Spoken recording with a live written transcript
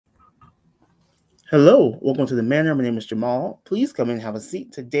Hello, welcome to the Manor. My name is Jamal. Please come in and have a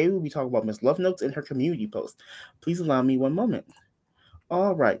seat. Today we'll be talking about Miss Love Notes and her community post. Please allow me one moment.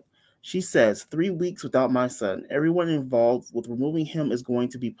 All right. She says, 3 weeks without my son. Everyone involved with removing him is going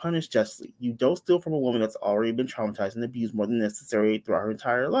to be punished justly. You don't steal from a woman that's already been traumatized and abused more than necessary throughout her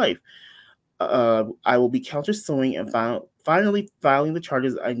entire life. I will be counter-suing and finally filing the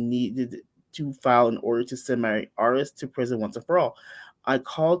charges I needed to file in order to send my artist to prison once and for all. I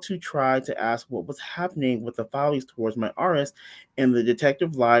called to try to ask what was happening with the filings towards my artist, and the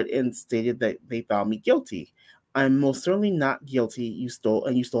detective lied and stated that they found me guilty. I'm most certainly not guilty. You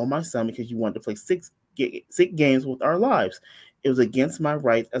stole my son because you wanted to play sick games with our lives. It was against my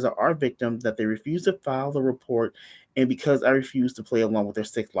rights as an art victim that they refused to file the report, and because I refuse to play along with their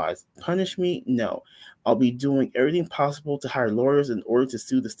sick lies. Punish me? No. I'll be doing everything possible to hire lawyers in order to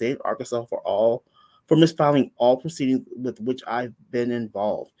sue the state of Arkansas for misfiling all proceedings with which I've been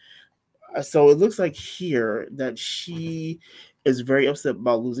involved. So it looks like here that she is very upset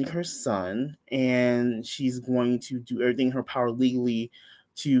about losing her son, and she's going to do everything in her power legally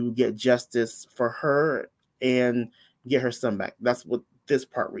to get justice for her and get her son back. That's what this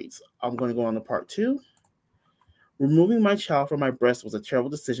part reads. I'm going to go on to part two. Removing my child from my breast was a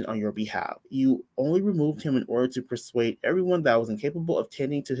terrible decision on your behalf. You only removed him in order to persuade everyone that I was incapable of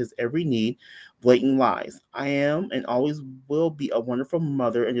tending to his every need. Blatant lies. I am and always will be a wonderful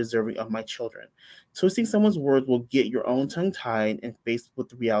mother and deserving of my children. Twisting someone's words will get your own tongue tied and faced with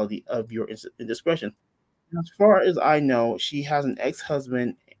the reality of your indiscretion. As far as I know, she has an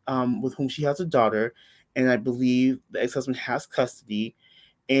ex-husband with whom she has a daughter, and I believe the ex-husband has custody,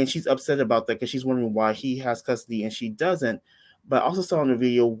 and she's upset about that because she's wondering why he has custody and she doesn't. But I also saw in a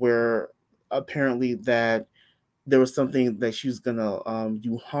video where apparently that there was something that she was gonna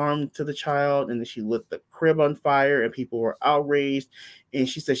do harm to the child, and then she lit the crib on fire, and people were outraged. And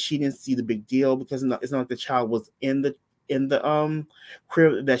she said she didn't see the big deal because it's not like the child was in the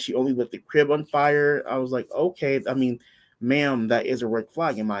crib, that she only lit the crib on fire. I was like, okay, I mean, ma'am, that is a red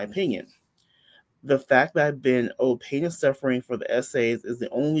flag in my opinion. The fact that I've been owed pain and suffering for the essays is the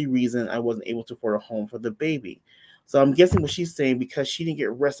only reason I wasn't able to afford a home for the baby. So I'm guessing what she's saying, because she didn't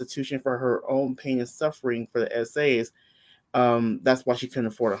get restitution for her own pain and suffering for the essays, that's why she couldn't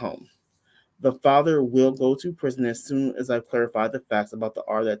afford a home. The father will go to prison as soon as I've clarified the facts about the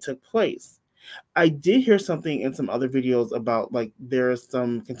R that took place. I did hear something in some other videos about, like, there's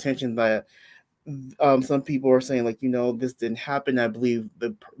some contention that some people are saying, like, this didn't happen. I believe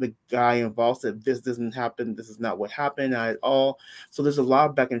the guy involved said this doesn't happen. This is not what happened at all. So there's a lot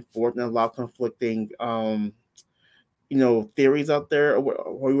of back and forth and a lot of conflicting, theories out there, or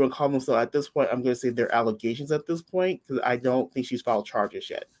what you want to call them. So at this point, I'm going to say they're allegations at this point, because I don't think she's filed charges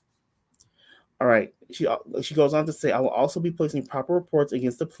yet. All right. She goes on to say, I will also be placing proper reports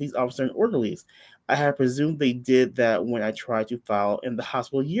against the police officer and orderlies. I had presumed they did that when I tried to file in the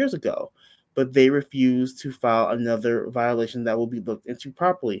hospital years ago, but they refused to file another violation that will be looked into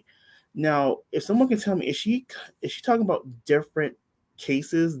properly. Now, if someone can tell me, is she talking about different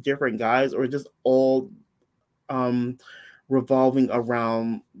cases, different guys, or just all revolving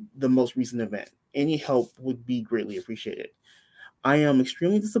around the most recent event? Any help would be greatly appreciated. I am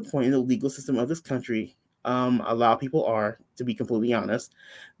extremely disappointed in the legal system of this country. A lot of people are, to be completely honest.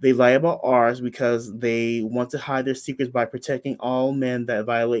 They lie about ours because they want to hide their secrets by protecting all men that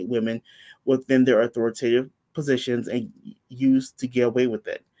violate women within their authoritative positions and use to get away with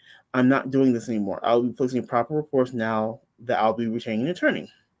it. I'm not doing this anymore. I'll be placing proper reports now that I'll be retaining an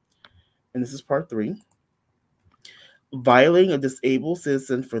attorney. And this is part three. Violating a disabled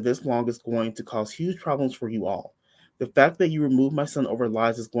citizen for this long is going to cause huge problems for you all. The fact that you removed my son over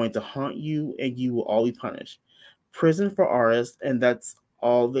lies is going to haunt you, and you will all be punished. Prison for artists, and that's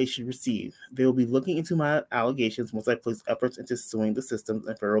all they should receive. They will be looking into my allegations once I place efforts into suing the systems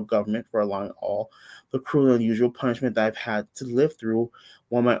and federal government for allowing all the cruel and unusual punishment that I've had to live through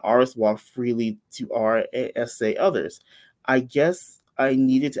while my artists walk freely to art and essay others. I guess I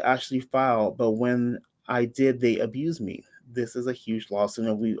needed to actually file, but when I did, they abused me. This is a huge lawsuit,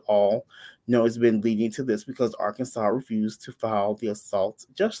 and we all know it's been leading to this because Arkansas refused to file the assault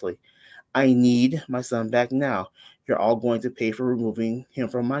justly. I need my son back now. You're all going to pay for removing him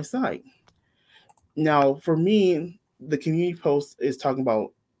from my site. Now, for me, the community post is talking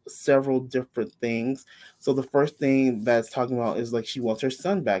about several different things. So the first thing that's talking about is, like, she wants her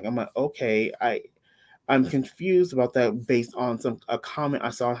son back. I'm like, okay, I'm confused about that based on a comment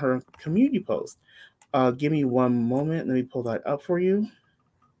I saw in her community post. Give me one moment. Let me pull that up for you.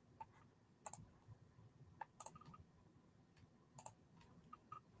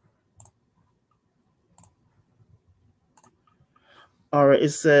 All right, it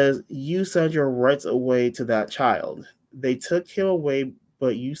says you signed your rights away to that child. They took him away,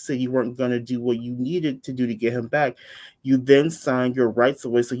 but you said you weren't going to do what you needed to do to get him back. You then signed your rights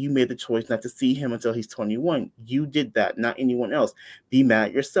away, so you made the choice not to see him until he's 21. You did that, not anyone else. Be mad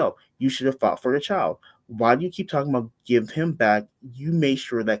at yourself. You should have fought for the child. Why do you keep talking about give him back? You made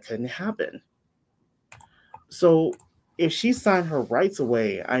sure that couldn't happen. So if she signed her rights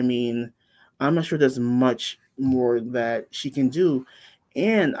away, I mean, I'm not sure there's much more that she can do.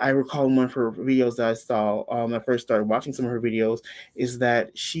 And I recall in one of her videos that I saw when I first started watching some of her videos is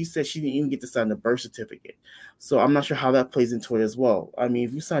that she said she didn't even get to sign the birth certificate. So I'm not sure how that plays into it as well. I mean,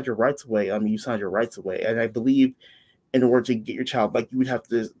 if you signed your rights away, I mean, you signed your rights away. And I believe in order to get your child back, you would have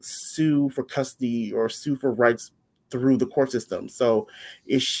to sue for custody or sue for rights through the court system. So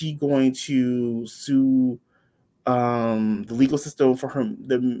is she going to sue the legal system for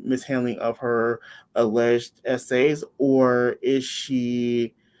the mishandling of her alleged essays, or is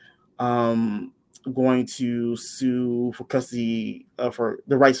she going to sue for custody of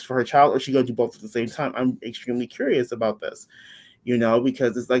the rights for her child, or is she going to do both at the same time? I'm extremely curious about this,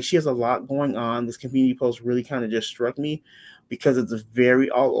 because it's like she has a lot going on. This community post really kind of just struck me because it's very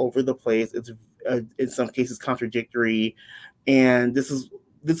all over the place. It's in some cases contradictory, and this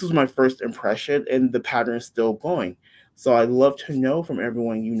was my first impression, and the pattern is still going. So I'd love to know from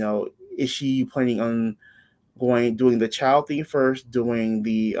everyone, is she planning on doing the child thing first, doing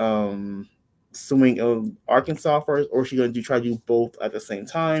the suing of Arkansas first, or is she going to try to do both at the same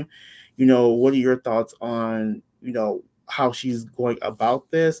time? What are your thoughts on, how she's going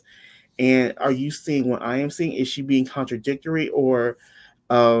about this? And are you seeing what I am seeing? Is she being contradictory, or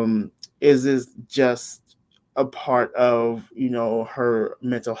is this just a part of, her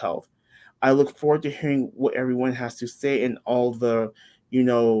mental health? I look forward to hearing what everyone has to say and all the,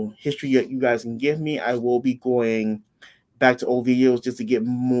 history that you guys can give me. I will be going back to old videos just to get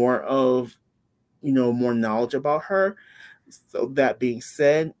more of, more knowledge about her. So that being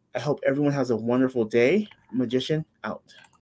said, I hope everyone has a wonderful day. Magician out.